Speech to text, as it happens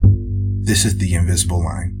This is the Invisible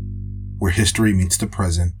Line, where history meets the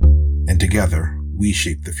present, and together we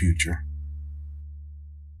shape the future.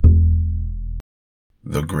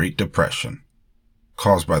 The Great Depression,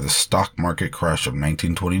 caused by the stock market crash of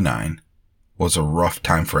 1929, was a rough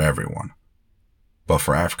time for everyone. But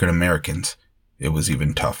for African Americans, it was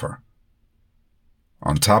even tougher.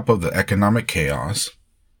 On top of the economic chaos,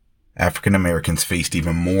 African Americans faced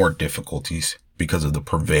even more difficulties because of the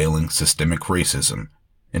prevailing systemic racism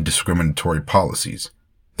and discriminatory policies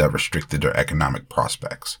that restricted their economic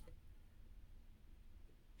prospects.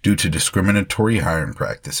 Due to discriminatory hiring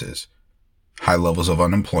practices, high levels of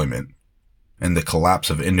unemployment, and the collapse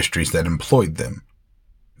of industries that employed them,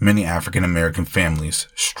 many African American families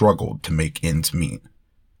struggled to make ends meet.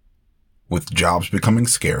 With jobs becoming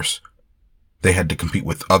scarce, they had to compete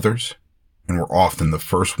with others and were often the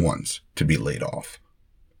first ones to be laid off.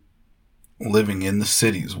 Living in the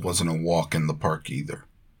cities wasn't a walk in the park either.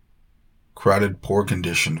 Crowded, poor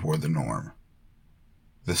conditions were the norm.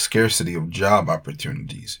 The scarcity of job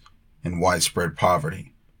opportunities and widespread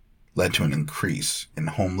poverty led to an increase in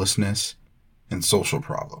homelessness and social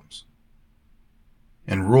problems.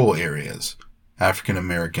 In rural areas, African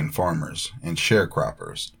American farmers and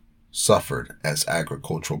sharecroppers suffered as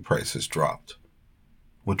agricultural prices dropped,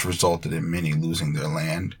 which resulted in many losing their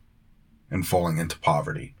land and falling into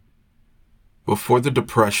poverty. Before the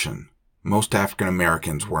Depression, most African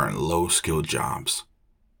Americans were in low-skilled jobs.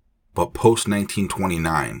 But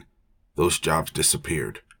post-1929, those jobs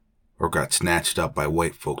disappeared or got snatched up by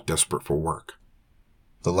white folk desperate for work.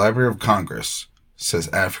 The Library of Congress says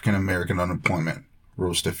African American unemployment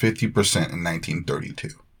rose to 50% in 1932.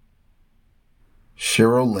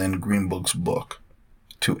 Cheryl Lynn Greenberg's book,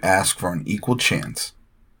 To Ask for an Equal Chance,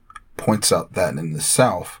 points out that in the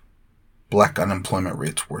South, black unemployment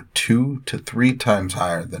rates were 2 to 3 times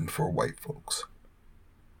higher than for white folks.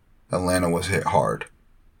 Atlanta was hit hard,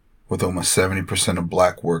 with almost 70% of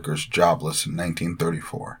black workers jobless in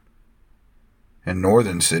 1934. In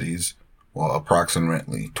northern cities, while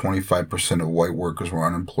approximately 25% of white workers were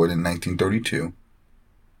unemployed in 1932,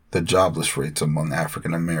 the jobless rates among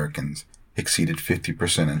African Americans exceeded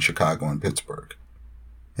 50% in Chicago and Pittsburgh,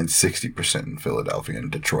 and 60% in Philadelphia and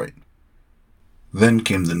Detroit. Then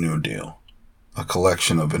came the New Deal, a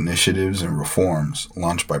collection of initiatives and reforms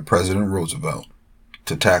launched by President Roosevelt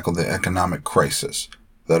to tackle the economic crisis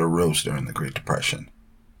that arose during the Great Depression.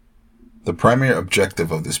 The primary objective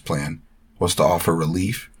of this plan was to offer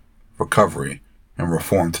relief, recovery, and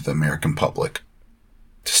reform to the American public,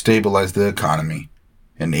 to stabilize the economy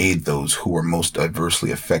and aid those who were most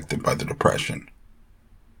adversely affected by the Depression.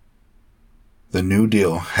 The New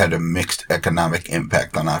Deal had a mixed economic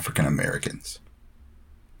impact on African Americans.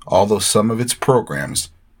 Although some of its programs,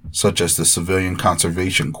 such as the Civilian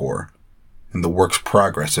Conservation Corps and the Works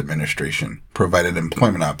Progress Administration, provided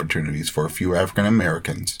employment opportunities for a few African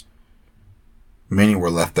Americans, many were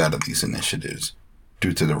left out of these initiatives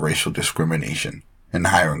due to the racial discrimination and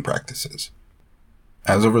hiring practices.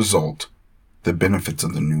 As a result, the benefits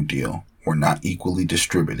of the New Deal were not equally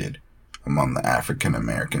distributed among the African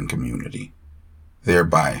American community,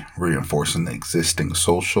 thereby reinforcing the existing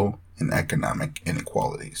social and economic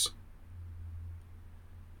inequalities.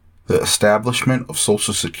 The establishment of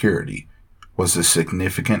Social Security was a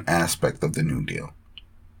significant aspect of the New Deal.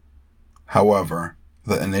 However,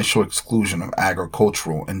 the initial exclusion of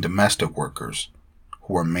agricultural and domestic workers,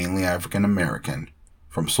 who were mainly African American,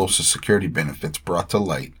 from Social Security benefits brought to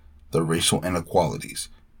light the racial inequalities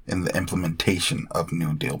in the implementation of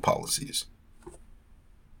New Deal policies.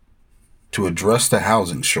 To address the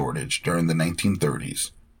housing shortage during the 1930s,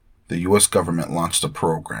 the U.S. government launched a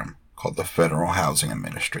program called the Federal Housing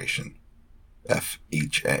Administration,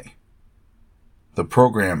 FHA. The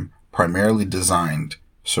program primarily designed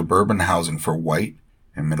suburban housing for white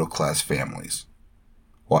and middle-class families,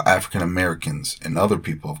 while African Americans and other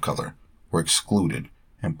people of color were excluded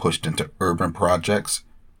and pushed into urban projects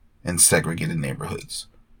and segregated neighborhoods.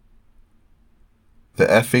 The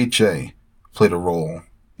FHA played a role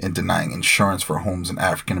in denying insurance for homes in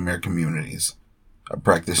African American communities, a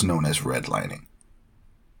practice known as redlining.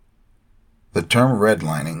 The term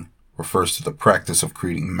redlining refers to the practice of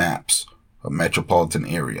creating maps of metropolitan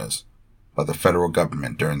areas by the federal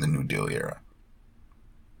government during the New Deal era.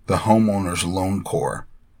 The Homeowners Loan Corps,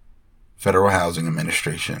 Federal Housing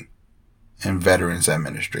Administration, and Veterans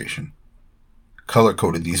Administration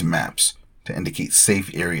color-coded these maps to indicate safe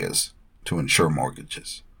areas to insure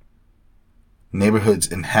mortgages. Neighborhoods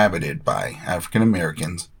inhabited by African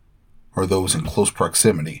Americans or those in close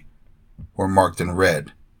proximity were marked in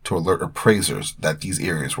red to alert appraisers that these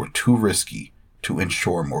areas were too risky to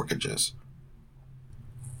insure mortgages.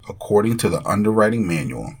 according to the underwriting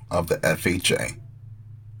manual of the FHA,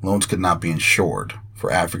 loans could not be insured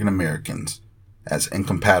for African Americans, as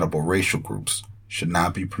incompatible racial groups should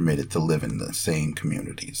not be permitted to live in the same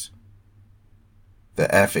communities. The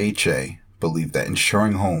FHA believed that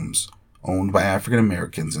insuring homes owned by African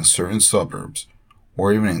Americans in certain suburbs,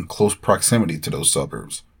 or even in close proximity to those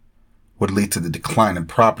suburbs, would lead to the decline in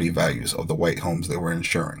property values of the white homes they were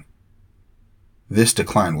insuring. This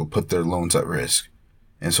decline would put their loans at risk,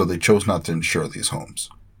 and so they chose not to insure these homes.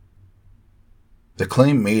 The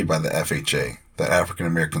claim made by the FHA that African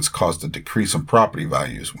Americans caused a decrease in property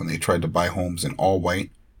values when they tried to buy homes in all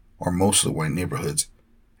white or mostly white neighborhoods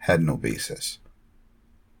had no basis.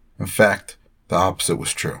 In fact, the opposite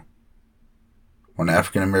was true. When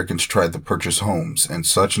African Americans tried to purchase homes in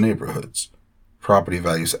such neighborhoods, property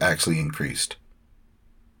values actually increased.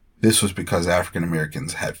 This was because African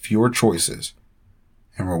Americans had fewer choices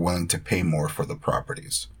and were willing to pay more for the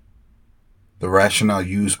properties. The rationale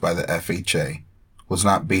used by the FHA was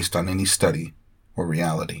not based on any study or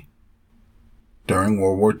reality. During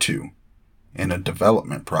World War II, in a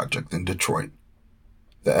development project in Detroit,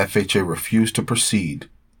 the FHA refused to proceed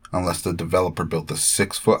unless the developer built a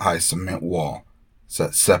 6-foot-high cement wall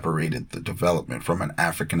that separated the development from an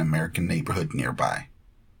African American neighborhood nearby.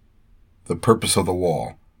 The purpose of the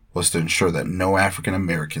wall was to ensure that no African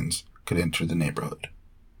Americans could enter the neighborhood.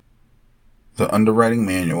 The underwriting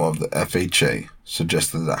manual of the FHA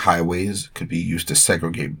suggested that highways could be used to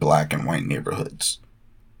segregate black and white neighborhoods.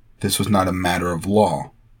 This was not a matter of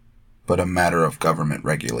law, but a matter of government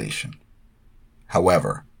regulation.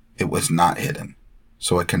 However, it was not hidden,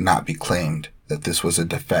 so it cannot be claimed that this was a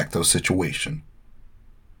de facto situation.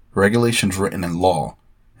 Regulations written in law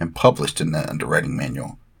and published in the underwriting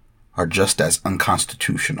manual are just as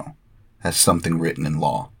unconstitutional as something written in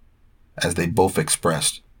law, as they both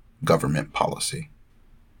expressed government policy.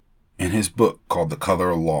 In his book called The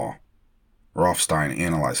Color of Law, Rothstein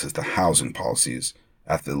analyzes the housing policies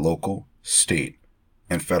at the local, state,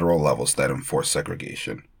 and federal levels that enforce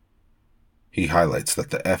segregation. He highlights that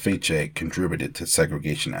the FHA contributed to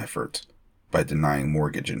segregation efforts by denying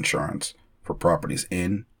mortgage insurance for properties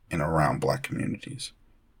in and around black communities.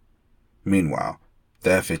 Meanwhile, the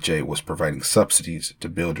FHA was providing subsidies to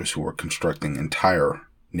builders who were constructing entire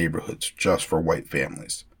neighborhoods just for white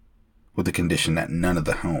families, with the condition that none of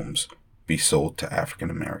the homes be sold to African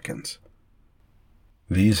Americans.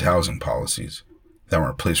 These housing policies, that were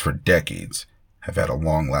in place for decades, have had a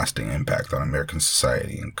long-lasting impact on American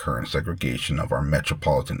society and current segregation of our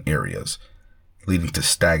metropolitan areas, leading to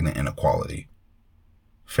stagnant inequality.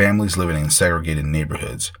 Families living in segregated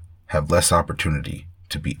neighborhoods have less opportunity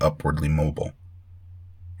to be upwardly mobile.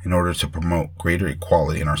 In order to promote greater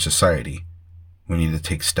equality in our society, we need to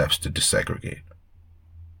take steps to desegregate.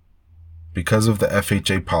 Because of the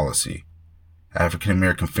FHA policy, African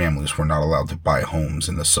American families were not allowed to buy homes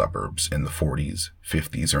in the suburbs in the 40s,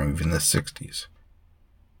 50s, or even the 60s.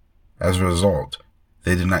 As a result,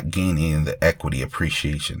 they did not gain any of the equity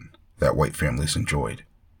appreciation that white families enjoyed.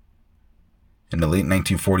 In the late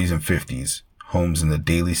 1940s and 50s, homes in the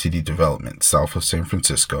Daly City development south of San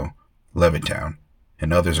Francisco, Levittown,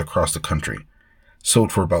 and others across the country sold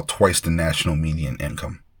for about twice the national median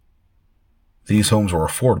income. These homes were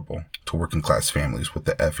affordable to working-class families with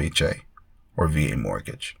the FHA or VA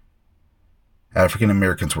mortgage. African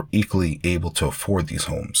Americans were equally able to afford these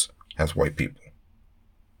homes as white people,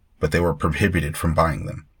 but they were prohibited from buying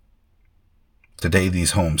them. Today,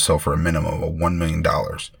 these homes sell for a minimum of $1 million,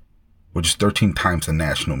 which is 13 times the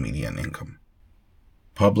national median income.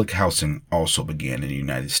 Public housing also began in the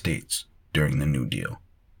United States during the New Deal,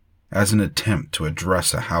 as an attempt to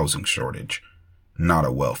address a housing shortage, not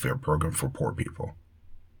a welfare program for poor people.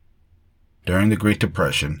 During the Great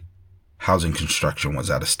Depression, housing construction was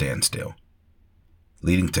at a standstill,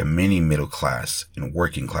 leading to many middle-class and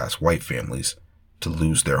working-class white families to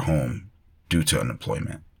lose their home due to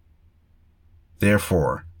unemployment.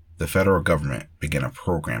 Therefore, the federal government began a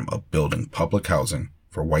program of building public housing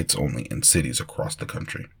for whites only in cities across the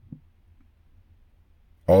country.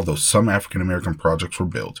 Although some African American projects were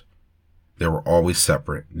built, they were always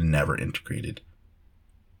separate and never integrated.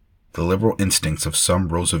 The liberal instincts of some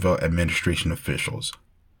Roosevelt administration officials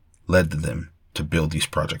led them to build these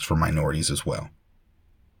projects for minorities as well.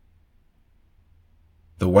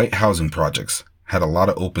 The white housing projects had a lot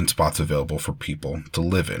of open spots available for people to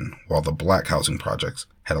live in, while the black housing projects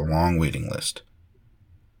had a long waiting list.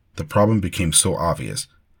 The problem became so obvious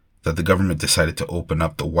that the government decided to open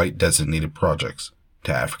up the white designated projects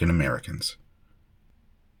to African Americans.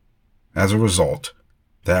 As a result,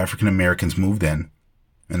 the African Americans moved in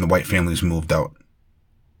and the white families moved out.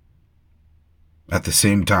 At the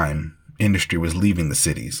same time, industry was leaving the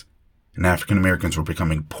cities, and African Americans were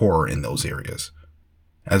becoming poorer in those areas.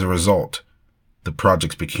 As a result, the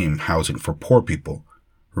projects became housing for poor people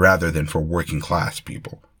rather than for working class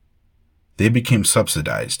people. They became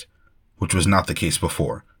subsidized, which was not the case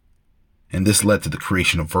before, and this led to the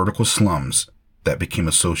creation of vertical slums that became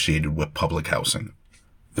associated with public housing.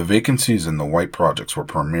 The vacancies in the white projects were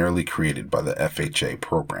primarily created by the FHA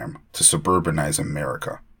program to suburbanize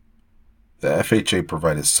America. The FHA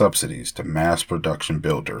provided subsidies to mass production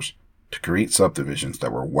builders to create subdivisions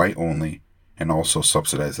that were white only, and also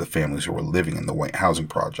subsidized the families who were living in the white housing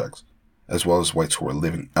projects, as well as whites who were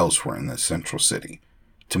living elsewhere in the central city,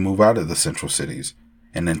 to move out of the central cities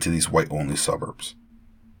and into these white only suburbs.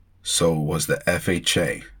 So it was the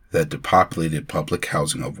FHA that depopulated public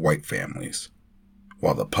housing of white families,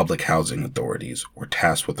 while the public housing authorities were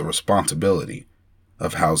tasked with the responsibility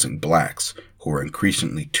of housing blacks who were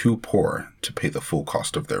increasingly too poor to pay the full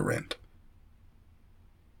cost of their rent.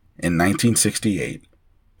 In 1968,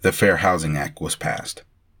 the Fair Housing Act was passed,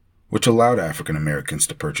 which allowed African Americans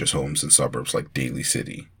to purchase homes in suburbs like Daly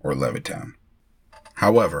City or Levittown.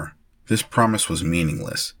 However, this promise was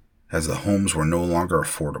meaningless, as the homes were no longer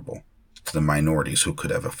affordable to the minorities who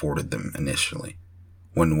could have afforded them initially,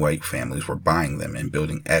 when white families were buying them and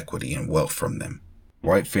building equity and wealth from them.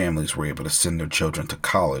 White families were able to send their children to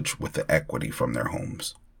college with the equity from their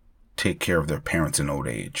homes, take care of their parents in old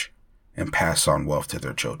age, and pass on wealth to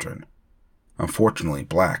their children. Unfortunately,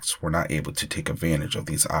 blacks were not able to take advantage of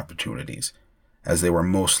these opportunities, as they were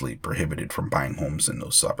mostly prohibited from buying homes in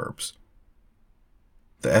those suburbs.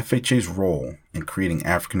 The FHA's role in creating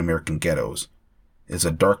African American ghettos is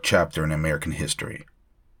a dark chapter in American history.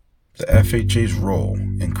 The FHA's role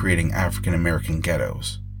in creating African American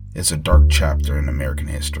ghettos is a dark chapter in American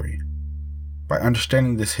history. By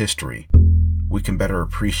understanding this history, we can better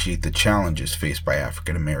appreciate the challenges faced by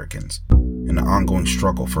African Americans in the ongoing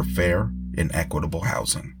struggle for fair and equitable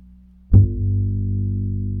housing.